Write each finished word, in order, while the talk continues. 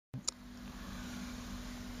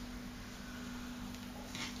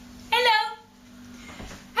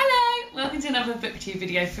welcome to another booktube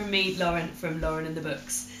video from me, Lauren, from Lauren and the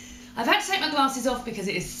Books. I've had to take my glasses off because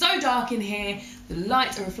it is so dark in here. The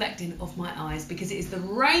lights are reflecting off my eyes because it is the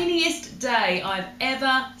rainiest day I've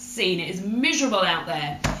ever seen. It is miserable out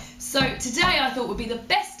there. So today I thought would be the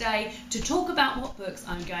best day to talk about what books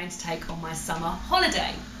I'm going to take on my summer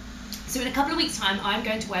holiday. So in a couple of weeks' time I'm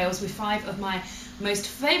going to Wales with 5 of my most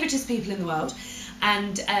favouriteest people in the world.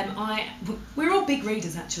 And we're all big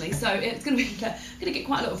readers actually, so it's going to get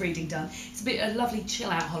quite a lot of reading done. It's a lovely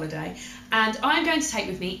chill out holiday, and I'm going to take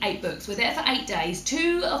with me 8 books. We're there for 8 days.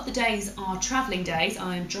 2 of the days are travelling days.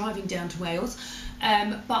 I'm driving down to Wales,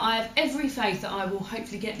 but I have every faith that I will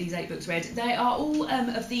hopefully get these 8 books read. They are all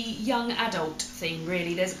of the young adult theme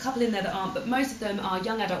really. There's a couple in there that aren't, but most of them are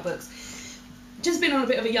young adult books. Just been on a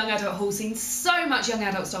bit of a young adult haul, seen so much young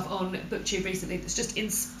adult stuff on BookTube recently that's just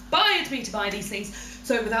inspired me to buy these things.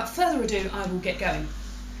 So without further ado, I will get going.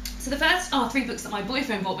 So the first are 3 books that my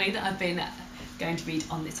boyfriend bought me that I've been going to read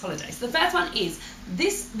on this holiday. So the first one is The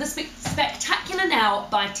Spectacular Now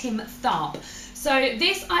by Tim Tharp. So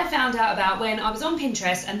this I found out about when I was on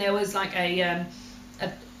Pinterest, and there was like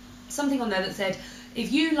something on there that said,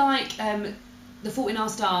 if you like The Fault in Our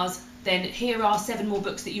Stars, then here are 7 more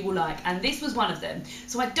books that you will like, and this was one of them.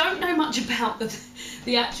 So I don't know much about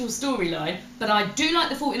the actual storyline, but I do like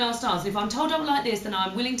The Fault in Our Stars, and if I'm told I will like this, then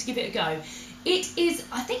I'm willing to give it a go. It is,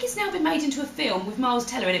 I think it's now been made into a film with Miles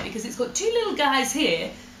Teller in it, because it's got 2 little guys here,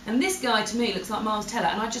 and this guy to me looks like Miles Teller,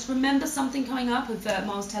 and I just remember something coming up with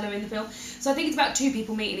Miles Teller in the film. So I think it's about 2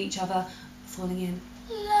 people meeting each other, falling in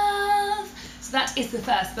love. So that is the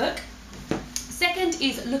first book. Second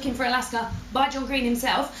is Looking for Alaska by John Green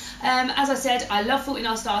himself. As I said, I love Fault in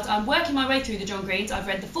Our Stars. I'm working my way through the John Greens. I've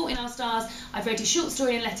read The Fault in Our Stars, I've read his short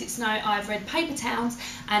story and Let It Snow, I've read Paper Towns,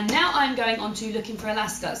 and now I'm going on to Looking for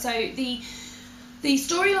Alaska. So the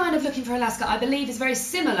storyline of Looking for Alaska, I believe, is very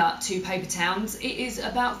similar to Paper Towns. It is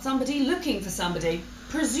about somebody looking for somebody,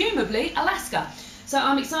 presumably Alaska. So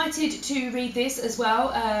I'm excited to read this as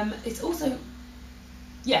well. It's also,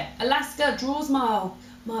 yeah, Alaska draws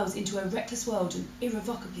Miles into a reckless world and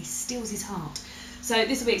irrevocably steals his heart. So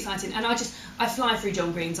this will be exciting, and I fly through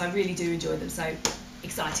John Greens. I really do enjoy them, so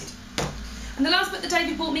excited. And the last book that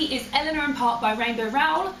David bought me is Eleanor and Park by Rainbow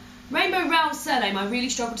Rowell. Rainbow Rowell's surname I really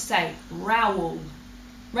struggle to say. Rowell.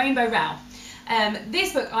 Rainbow Rowell.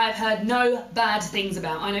 This book I've heard no bad things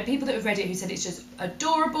about. I know people that have read it who said it's just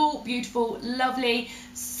adorable, beautiful, lovely.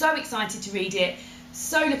 So excited to read it.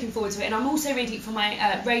 So looking forward to it, and I'm also reading it for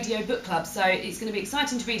my radio book club, so it's going to be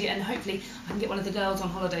exciting to read it, and hopefully I can get one of the girls on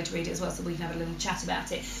holiday to read it as well, so we can have a little chat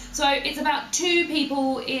about it. So it's about 2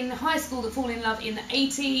 people in high school that fall in love in the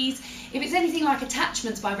 80s. If it's anything like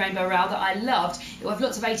Attachments by Rainbow Rowell that I loved, it will have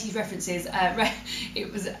lots of 80s references.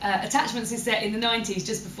 It was Attachments is set in the 90s,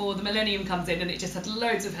 just before the millennium comes in, and it just had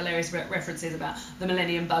loads of hilarious references about the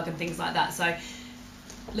millennium bug and things like that. So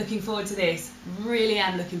looking forward to this. Really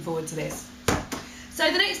am looking forward to this. So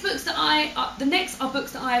the next are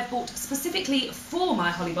books that I have bought specifically for my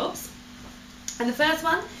holibobs, and the first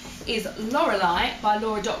one is Lorelei by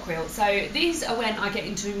Laura Dockrell. So these are when I get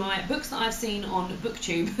into my books that I've seen on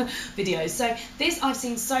BookTube videos. So this I've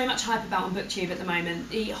seen so much hype about on BookTube at the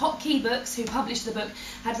moment. The Hotkey Books, who published the book,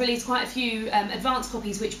 had released quite a few advanced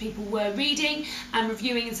copies which people were reading and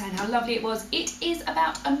reviewing and saying how lovely it was. It is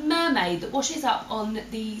about a mermaid that washes up on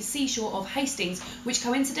the seashore of Hastings, which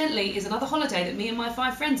coincidentally is another holiday that me and my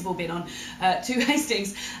 5 friends have all been on, to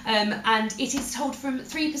Hastings, and it is told from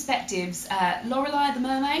 3 perspectives: Lorelei the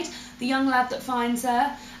mermaid, the young lad that finds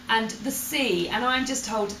her, and the sea. And I'm just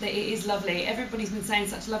told that it is lovely. Everybody's been saying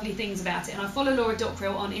such lovely things about it, and I follow Laura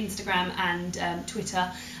Dockrell on Instagram and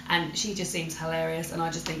Twitter, and she just seems hilarious, and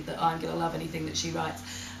I just think that I'm going to love anything that she writes.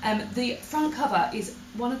 The front cover is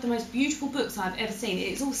one of the most beautiful books I've ever seen.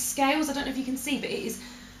 It's all scales, I don't know if you can see, but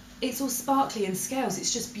it's all sparkly and scales.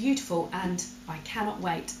 It's just beautiful, and I cannot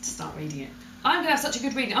wait to start reading it. I'm going to have such a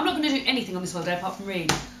good reading. I'm not going to do anything on this holiday apart from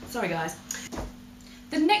read. Sorry guys.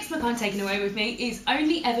 The next book I'm taking away with me is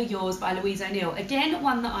Only Ever Yours by Louise O'Neill. Again,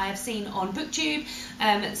 one that I have seen on BookTube.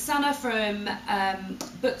 Sana from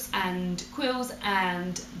Books and Quills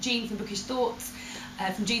and Jean from Bookish Thoughts.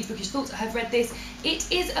 From Jean's Bookish Thoughts, have read this.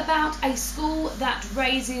 It is about a school that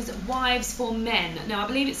raises wives for men. Now, I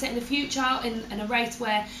believe it's set in the future, in a race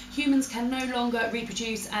where humans can no longer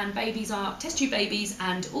reproduce and babies are test tube babies,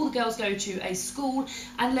 and all the girls go to a school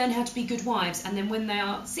and learn how to be good wives. And then when they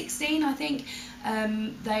are 16, I think,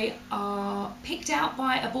 they are picked out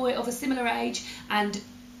by a boy of a similar age and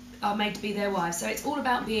are made to be their wives. So it's all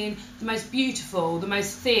about being the most beautiful, the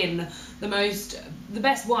most thin, the most the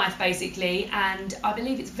best wife, basically, and I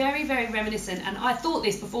believe it's very, very reminiscent, and I thought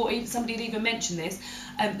this before somebody had even mentioned this,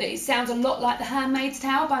 that it sounds a lot like The Handmaid's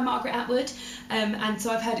Tale by Margaret Atwood, and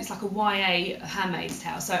so I've heard it's like a YA Handmaid's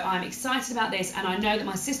Tale, so I'm excited about this, and I know that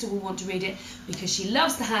my sister will want to read it because she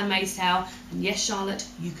loves The Handmaid's Tale, and yes, Charlotte,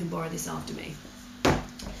 you can borrow this after me.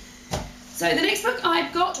 So the next book I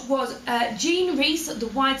got was Jean Rhys, The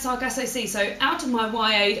Wide Sargasso Sea, so out of my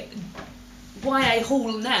YA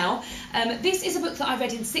haul now. This is a book that I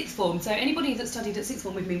read in sixth form, so anybody that studied at sixth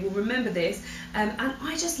form with me will remember this, and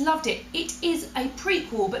I just loved it. It is a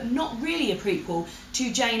prequel, but not really a prequel,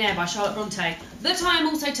 to Jane Eyre by Charlotte Bronte, that I am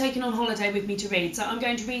also taking on holiday with me to read. So I'm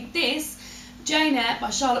going to read this, Jane Eyre by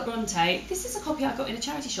Charlotte Bronte. This is a copy I got in a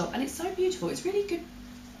charity shop, and it's so beautiful. It's really good.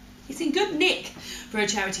 It's in good nick for a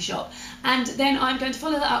charity shop. And then I'm going to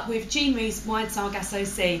follow that up with Jean Rhys' Wide Sargasso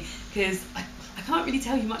Sea, because I can't really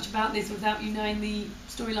tell you much about this without you knowing the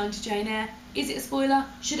storyline to Jane Eyre. Is it a spoiler?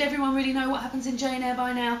 Should everyone really know what happens in Jane Eyre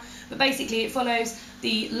by now? But basically it follows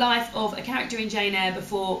the life of a character in Jane Eyre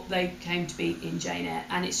before they came to be in Jane Eyre,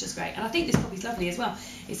 and it's just great. And I think this copy's lovely as well.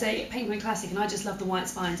 It's a Penguin Classic, and I just love the white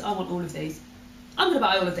spines. I want all of these. I'm going to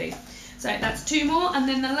buy all of these. So that's two more, and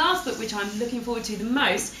then the last book, which I'm looking forward to the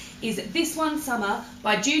most, is This One Summer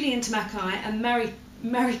by Julian Tamakai and Mariko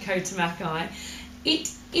Tamakai.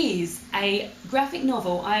 It is a graphic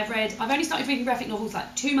novel I've only started reading graphic novels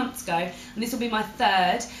like 2 months ago, and this will be my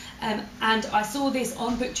third, and I saw this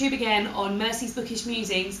on BookTube again on Mercy's Bookish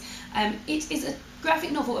Musings. It is a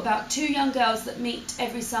graphic novel about two young girls that meet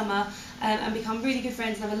every summer and become really good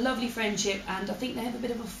friends and have a lovely friendship, and I think they have a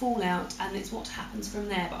bit of a fallout, and it's what happens from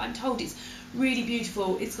there. But I'm told it's really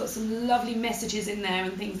beautiful. It's got some lovely messages in there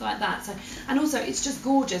and things like that. So, and also it's just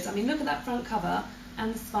gorgeous. I mean, look at that front cover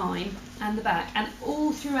and the spine and the back, and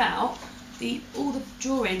all throughout all the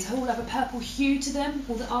drawings all have a purple hue to them,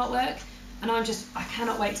 all the artwork. And I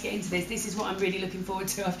cannot wait to get into this. This is what I'm really looking forward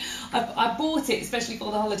to. I bought it especially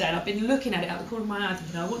for the holiday, and I've been looking at it out the corner of my eye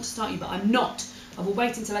thinking, I want to start you, but I'm not. I will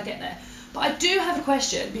wait until I get there. But I do have a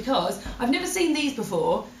question, because I've never seen these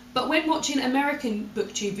before, but when watching American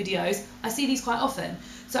BookTube videos, I see these quite often.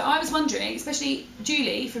 So I was wondering, especially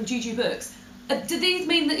Julie from Juju Books, do these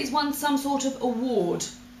mean that it's won some sort of award?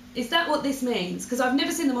 Is that what this means? Because I've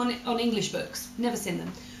never seen them on English books. Never seen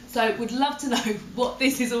them. So would love to know what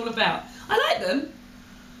this is all about. I like them.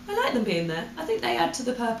 I like them being there. I think they add to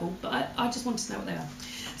the purple, but I just wanted to know what they are.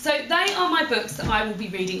 So they are my books that I will be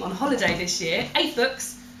reading on holiday this year. 8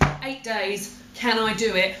 books, 8 days. Can I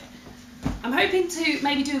do it? I'm hoping to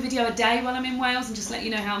maybe do a video a day while I'm in Wales and just let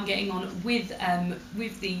you know how I'm getting on with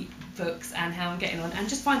the books and how I'm getting on, and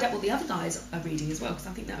just find out what the other guys are reading as well, because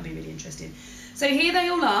I think that would be really interesting. So here they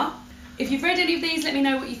all are. If you've read any of these, let me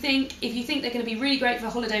know what you think. If you think they're going to be really great for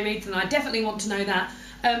holiday reads, then I definitely want to know that.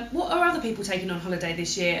 What are other people taking on holiday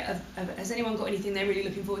this year? Has anyone got anything they're really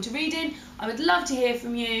looking forward to reading? I would love to hear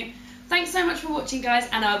from you. Thanks so much for watching, guys,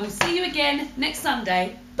 and I will see you again next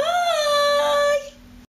Sunday. Bye!